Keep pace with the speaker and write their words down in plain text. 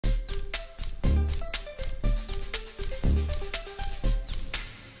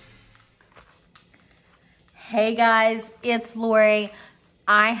Hey guys, it's Lori.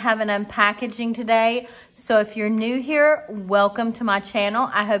 I have an unpackaging today. So if you're new here, welcome to my channel.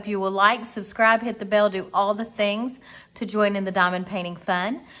 I hope you will like, subscribe, hit the bell, do all the things to join in the diamond painting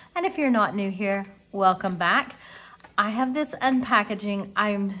fun. And if you're not new here, welcome back. I have this unpackaging.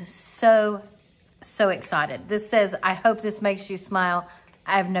 I'm so excited. This says, I hope this makes you smile.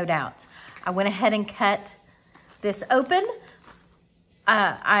 I have no doubts. I went ahead and cut this open.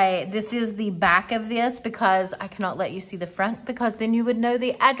 This is the back of this because I cannot let you see the front because then you would know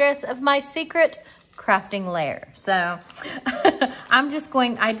the address of my secret crafting lair. So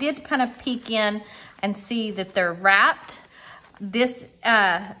I did kind of peek in and see that they're wrapped. This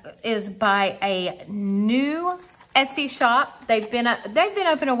is by a new Etsy shop. They've been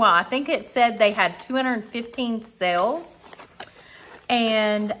open a while. I think it said they had 215 sales.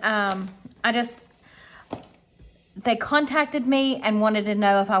 And they contacted me and wanted to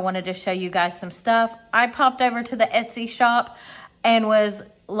know if I wanted to show you guys some stuff. I popped over to the Etsy shop and was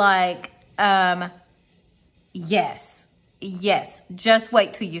like, yes, just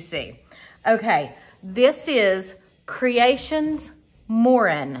wait till you see. Okay, this is Créations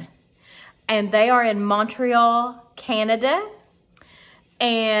Morin, and they are in Montreal, Canada.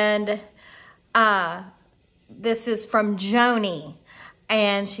 And this is from Joni,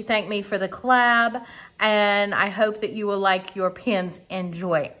 and she thanked me for the collab. And I hope that you will like your pins.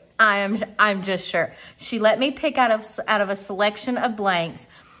 Enjoy. I'm just sure. She let me pick out of a selection of blanks.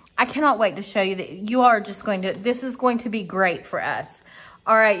 I cannot wait to show you that you are just going to, this is going to be great for us.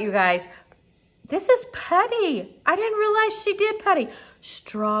 All right, you guys. This is putty. I didn't realize she did putty.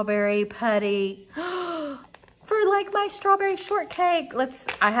 Strawberry putty. For like my strawberry shortcake.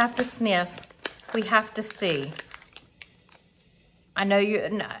 I have to sniff. We have to see. I know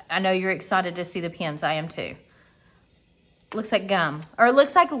you're excited to see the pins. I am too. Looks like gum. Or it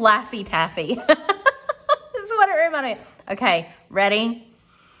looks like Laffy Taffy. This is what it reminded me. Okay, ready?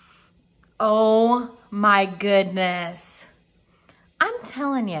 Oh my goodness. I'm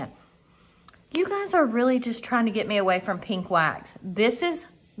telling you. You guys are really just trying to get me away from pink wax. This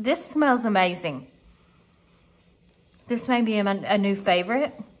smells amazing. This may be a new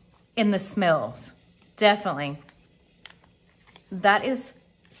favorite in the smells. Definitely. That is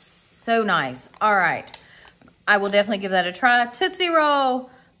so nice. All right. I will definitely give that a try. Tootsie Roll.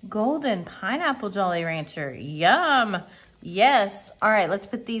 Golden Pineapple Jolly Rancher. Yum. Yes. All right. Let's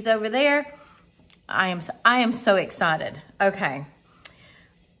put these over there. I am so excited. Okay.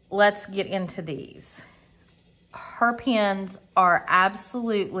 Let's get into these. Her pins are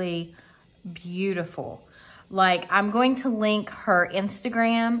absolutely beautiful. Like, I'm going to link her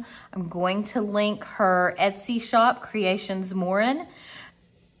Instagram. I'm going to link her Etsy shop, Créations Morin.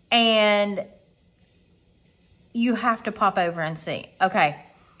 And you have to pop over and see. Okay.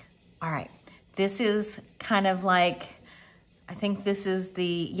 All right. This is kind of like, I think this is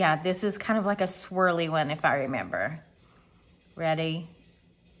this is kind of like a swirly one, if I remember. Ready?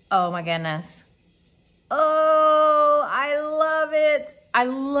 Oh my goodness. Oh, I love it. I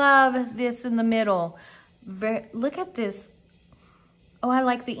love this in the middle. Look at this. Oh, I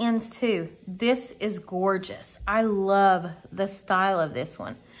like the ends too. This is gorgeous. I love the style of this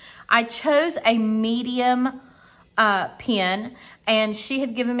one. I chose a medium pin, and she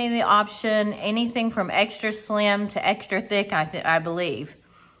had given me the option anything from extra slim to extra thick, I believe.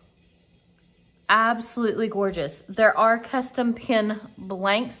 Absolutely gorgeous. There are custom pin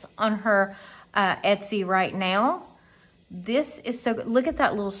blanks on her Etsy right now. This is so good. Look at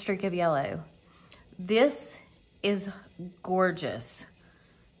that little streak of yellow. This is gorgeous.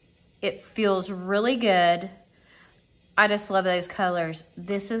 It feels really good. I just love those colors.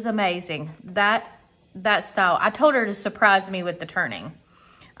 This is amazing. That style. I told her to surprise me with the turning.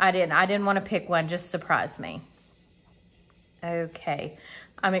 I didn't want to pick one, just surprise me. Okay.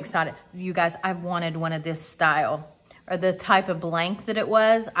 I'm excited. You guys, I've wanted one of this style, or the type of blank that it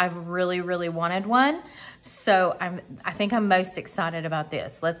was. I've really wanted one. So I think I'm most excited about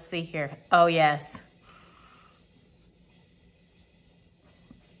this. Let's see here. Oh yes.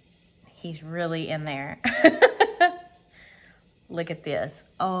 He's really in there. Look at this.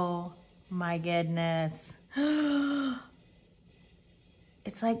 Oh my goodness.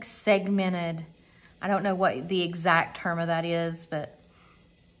 It's like segmented. I don't know what the exact term of that is, but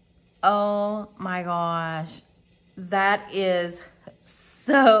oh my gosh. That is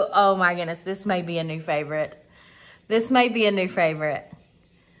so, oh my goodness. This may be a new favorite. This may be a new favorite.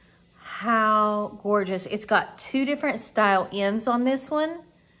 How gorgeous. It's got two different style ends on this one.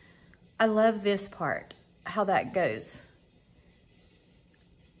 I love this part, how that goes.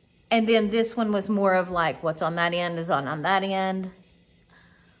 And then this one was more of like what's on that end is on that end.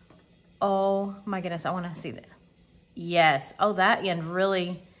 Oh my goodness, I want to see that. Yes. Oh, that end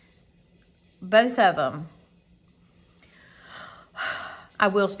really, both of them. I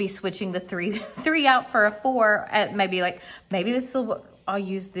will be switching the three out for a 4 at maybe this will, I'll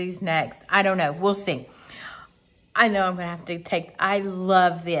use these next. I don't know. We'll see. I know I'm going to have to take, I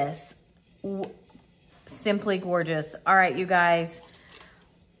love this. Simply gorgeous. All right, you guys,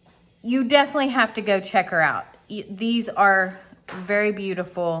 you definitely have to go check her out. These are very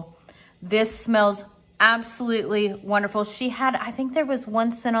beautiful. This smells absolutely wonderful. She had, I think there was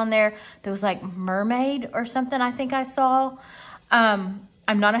one scent on there that was like mermaid or something, I think I saw.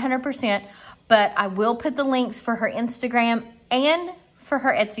 I'm not 100%, but I will put the links for her Instagram and for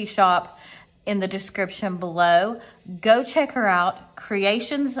her Etsy shop in the description below. Go check her out,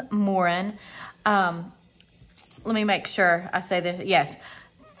 Créations Morin. Let me make sure I say this. Yes.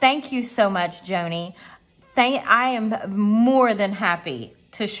 Thank you so much, Joni. I am more than happy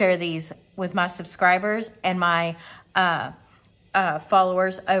to share these with my subscribers and my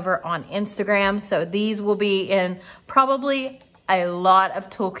followers over on Instagram. So these will be in probably a lot of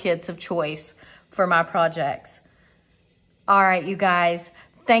toolkits of choice for my projects. All right, you guys,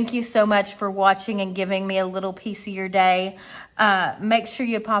 thank you so much for watching and giving me a little piece of your day. Make sure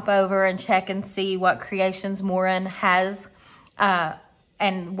you pop over and check and see what Créations Morin has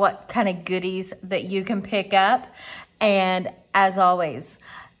and what kind of goodies that you can pick up. And as always,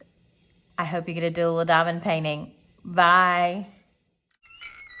 I hope you get to do a little diamond painting. Bye.